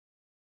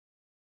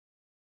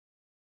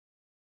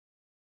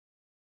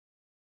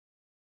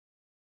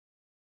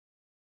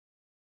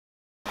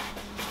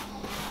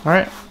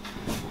Alright.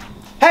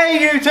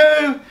 Hey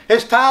YouTube,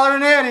 it's Tyler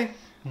and Eddie.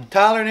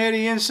 Tyler and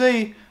Eddie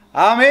NC.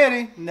 I'm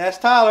Eddie, and that's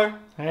Tyler.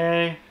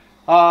 Hey.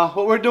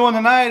 What we're doing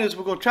tonight is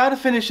we're going to try to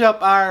finish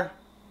up our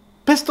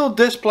pistol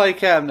display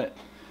cabinet.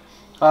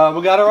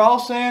 We got her all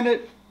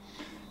sanded,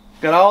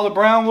 got all the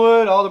brown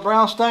wood, all the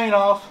brown stain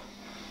off,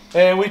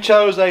 and we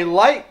chose a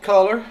light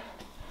color,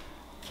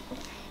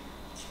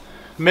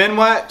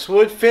 Minwax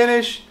wood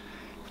finish,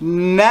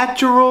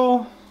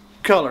 natural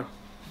color.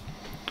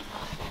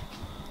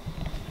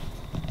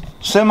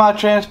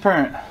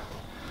 Semi-transparent.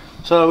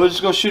 So we're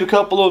just going to shoot a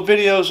couple of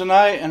videos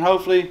tonight and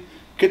hopefully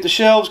get the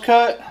shelves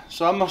cut.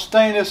 So I'm going to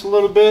stain this a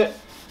little bit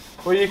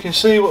where you can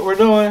see what we're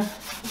doing.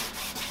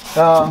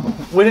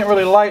 We didn't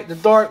really like the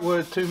dark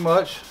wood too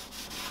much,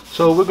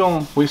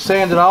 so we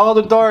sanded all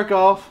the dark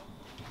off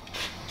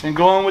and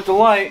going with the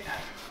light.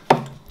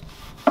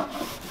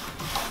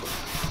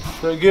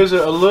 So it gives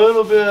it a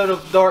little bit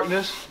of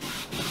darkness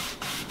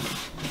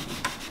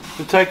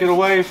to take it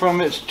away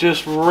from its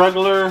just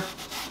regular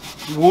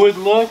wood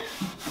look,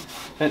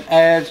 and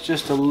adds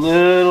just a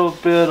little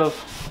bit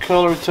of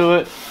color to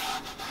it.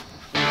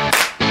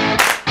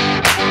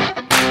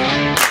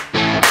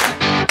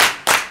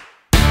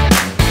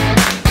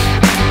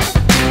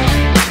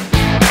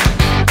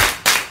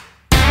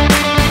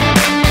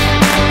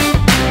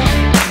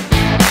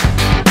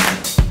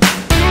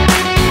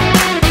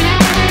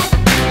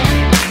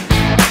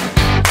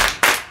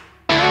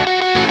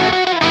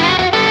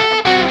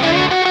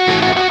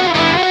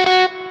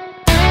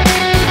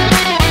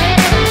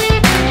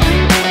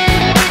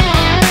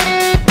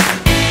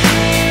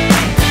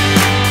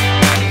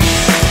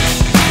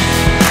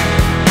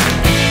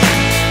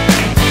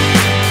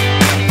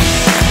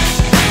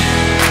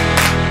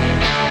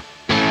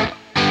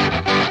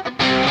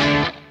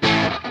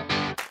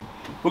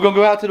 We're going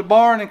to go out to the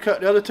barn and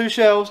cut the other two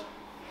shelves.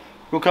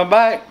 We'll come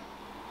back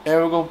and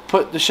we're going to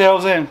put the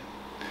shelves in.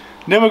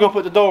 Then we're going to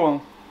put the door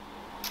on.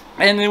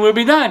 And then we'll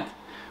be done.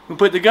 We'll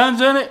put the guns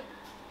in it.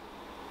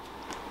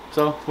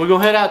 So we're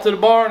going to head out to the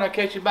barn. I'll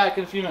catch you back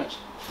in a few minutes.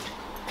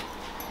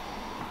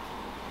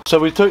 So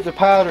we took the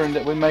pattern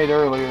that we made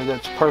earlier,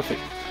 that's perfect,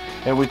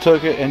 and we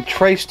took it and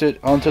traced it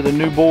onto the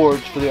new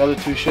boards for the other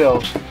two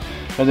shelves.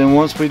 And then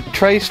once we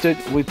traced it,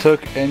 we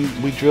took and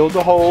we drilled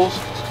the holes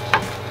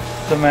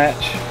to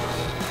match.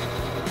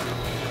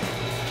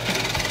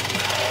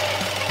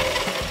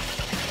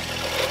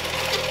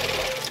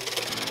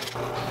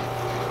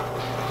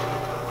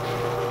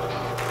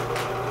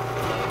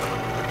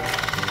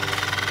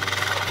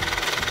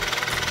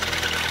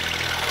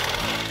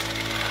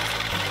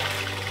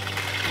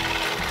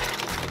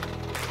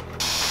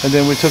 And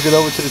then we took it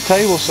over to the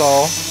table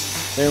saw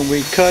and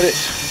we cut it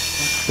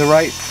the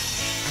right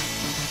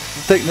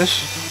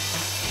thickness.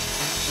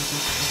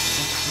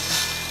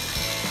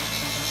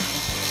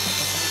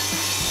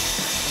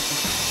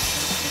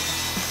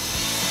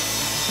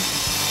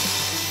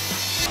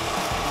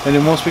 And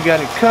then once we got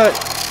it cut,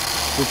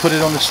 we put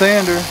it on the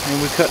sander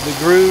and we cut the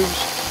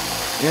grooves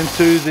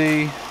into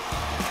the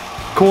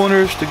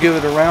corners to give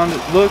it a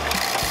rounded look.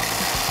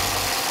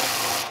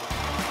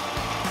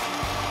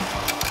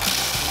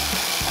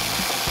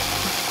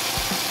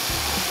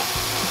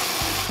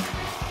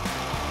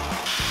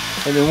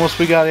 And then once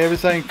we got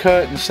everything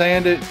cut and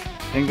sanded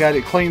and got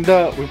it cleaned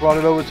up, we brought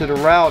it over to the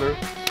router.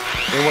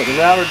 And what the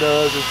router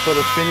does is put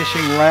a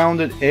finishing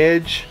rounded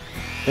edge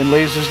and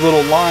leaves this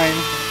little line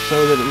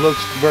so that it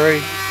looks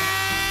very,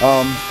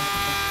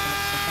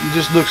 it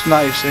just looks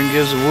nice and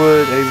gives the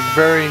wood a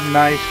very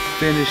nice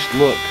finished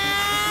look.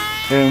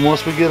 And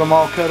once we get them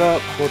all cut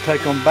up, we'll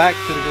take them back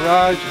to the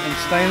garage and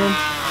stain them,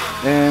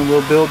 and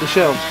we'll build the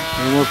shelves.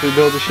 And once we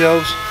build the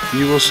shelves,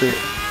 you will see it.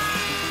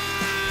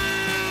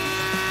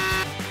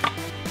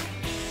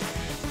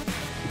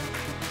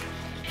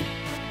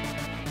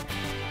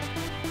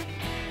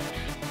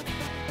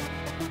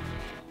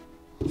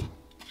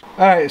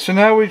 Alright, so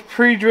now we're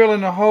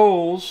pre-drilling the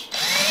holes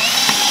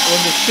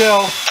in the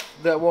shelf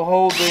that will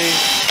hold the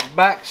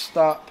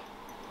backstop.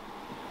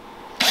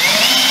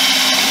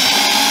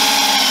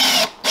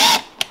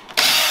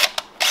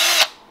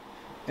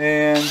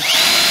 And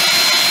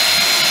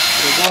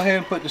we'll go ahead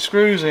and put the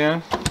screws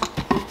in.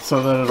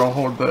 So that it'll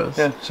hold this.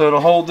 Yeah, so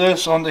it'll hold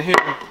this onto here,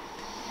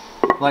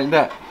 like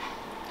that.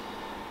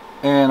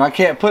 And I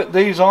can't put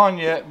these on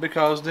yet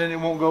because then it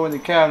won't go in the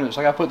cabinet.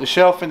 So I gotta put the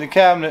shelf in the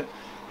cabinet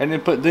and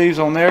then put these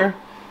on there,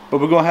 but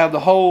we're going to have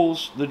the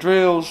holes, the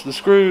drills, the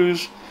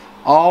screws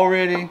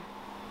already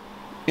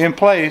in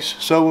place,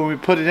 so when we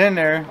put it in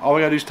there, all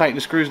we got to do is tighten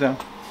the screws down.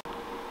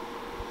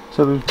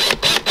 So we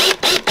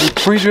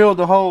pre-drilled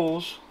the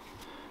holes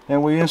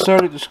and we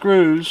inserted the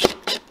screws,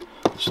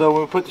 so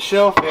when we put the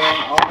shelf in,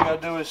 all we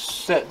got to do is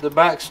set the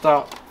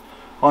backstop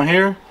on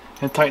here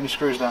and tighten the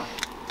screws down.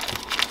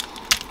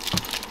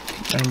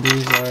 And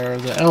these are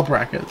the L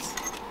brackets.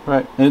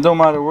 Right, and it don't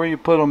matter where you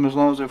put them as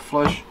long as they're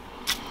flush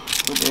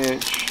with the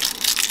edge.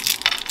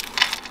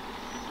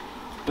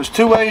 There's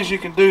two ways you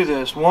can do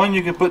this. One,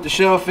 you can put the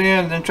shelf in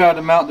and then try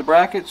to mount the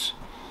brackets,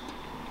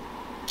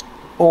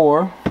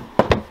 or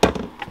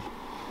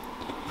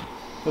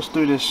Let's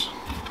do this.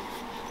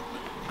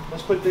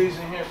 Let's put these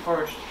in here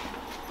first.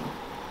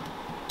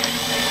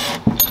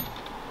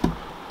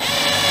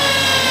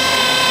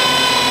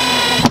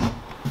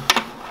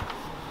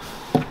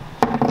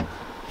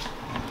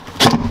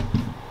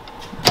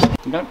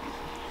 Okay.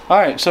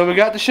 Alright, so we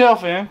got the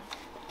shelf in.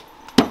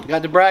 We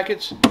got the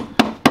brackets.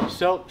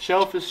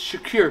 Shelf is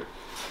secure.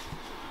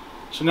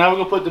 So now we're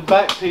going to put the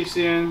back piece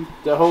in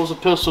that holds the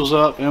pistols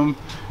up. And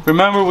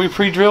remember, we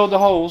pre-drilled the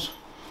holes.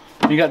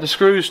 You got the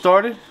screws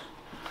started,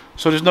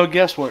 so there's no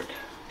guesswork.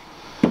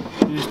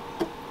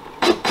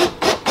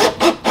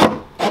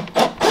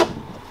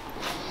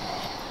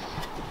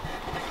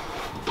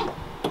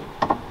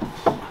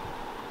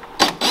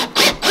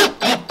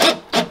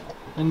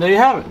 And there you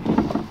have it.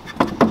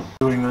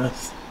 Doing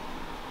this.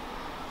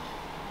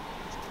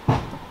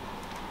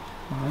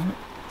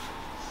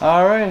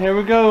 Alright, here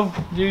we go,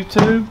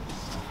 YouTube.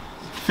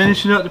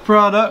 Finishing up the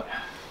product.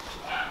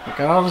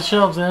 Got all the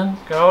shelves in.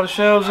 Got all the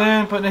shelves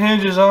in, putting the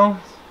hinges on.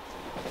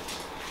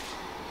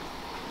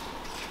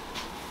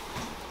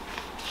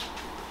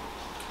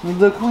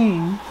 The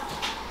queen.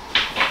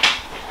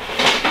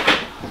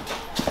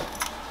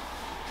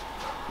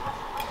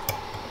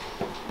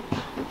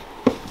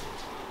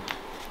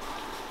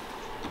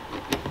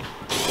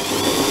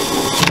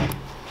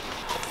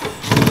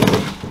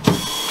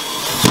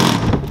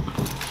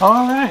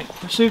 Alright,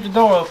 let's see if the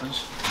door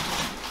opens.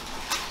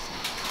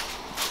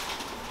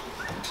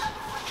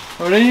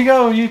 Well, there you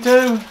go,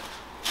 YouTube.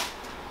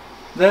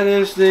 That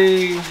is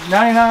the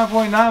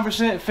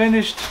 99.9%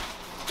 finished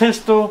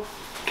pistol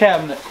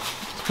cabinet.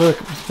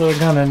 Let's put a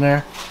gun in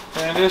there.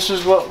 And this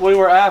is what we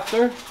were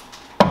after.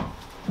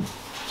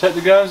 Set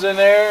the guns in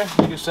there.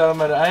 You can set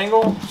them at an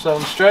angle, set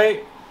them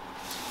straight.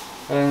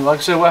 And like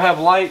I said, we'll have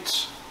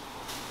lights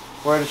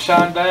where to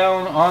shine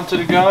down onto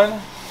the gun,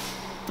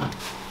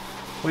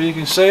 where you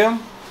can see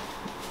them.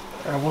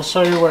 And we'll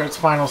show you where its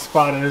final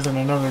spot is in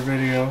another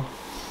video.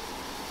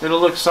 It'll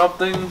look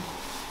something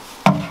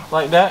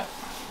like that.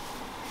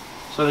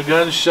 So the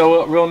guns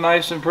show up real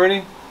nice and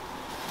pretty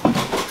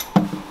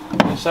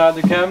inside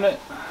the cabinet.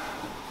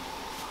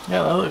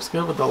 Yeah, that looks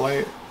good with the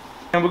light.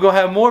 And we're going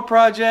to have more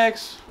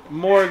projects,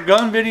 more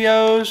gun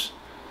videos.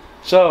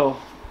 So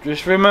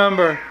just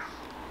remember,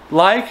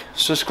 like,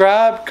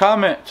 subscribe,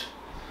 comment.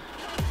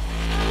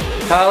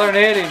 Tyler and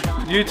Eddie,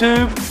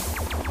 YouTube,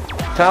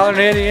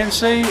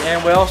 Tylerandeddienc,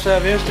 and we also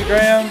have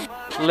Instagram,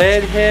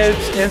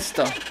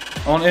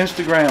 𝐦𝐨𝐬𝐬𝐬𝐿 on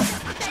Instagram.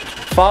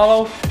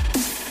 Follow,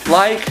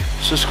 like,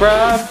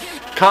 subscribe,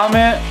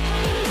 comment,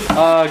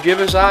 give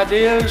us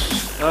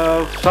ideas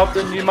of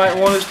something you might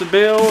want us to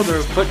build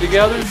or put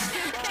together.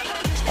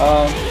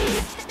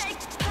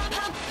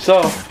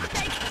 So,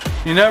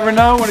 you never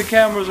know when the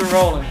cameras are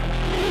rolling,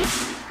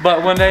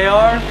 but when they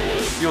are,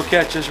 you'll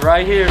catch us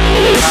right here,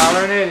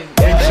 Tylerandeddienc.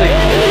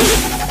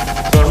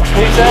 So,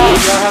 peace out,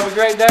 y'all have a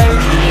great day, see you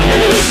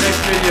in the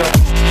next video.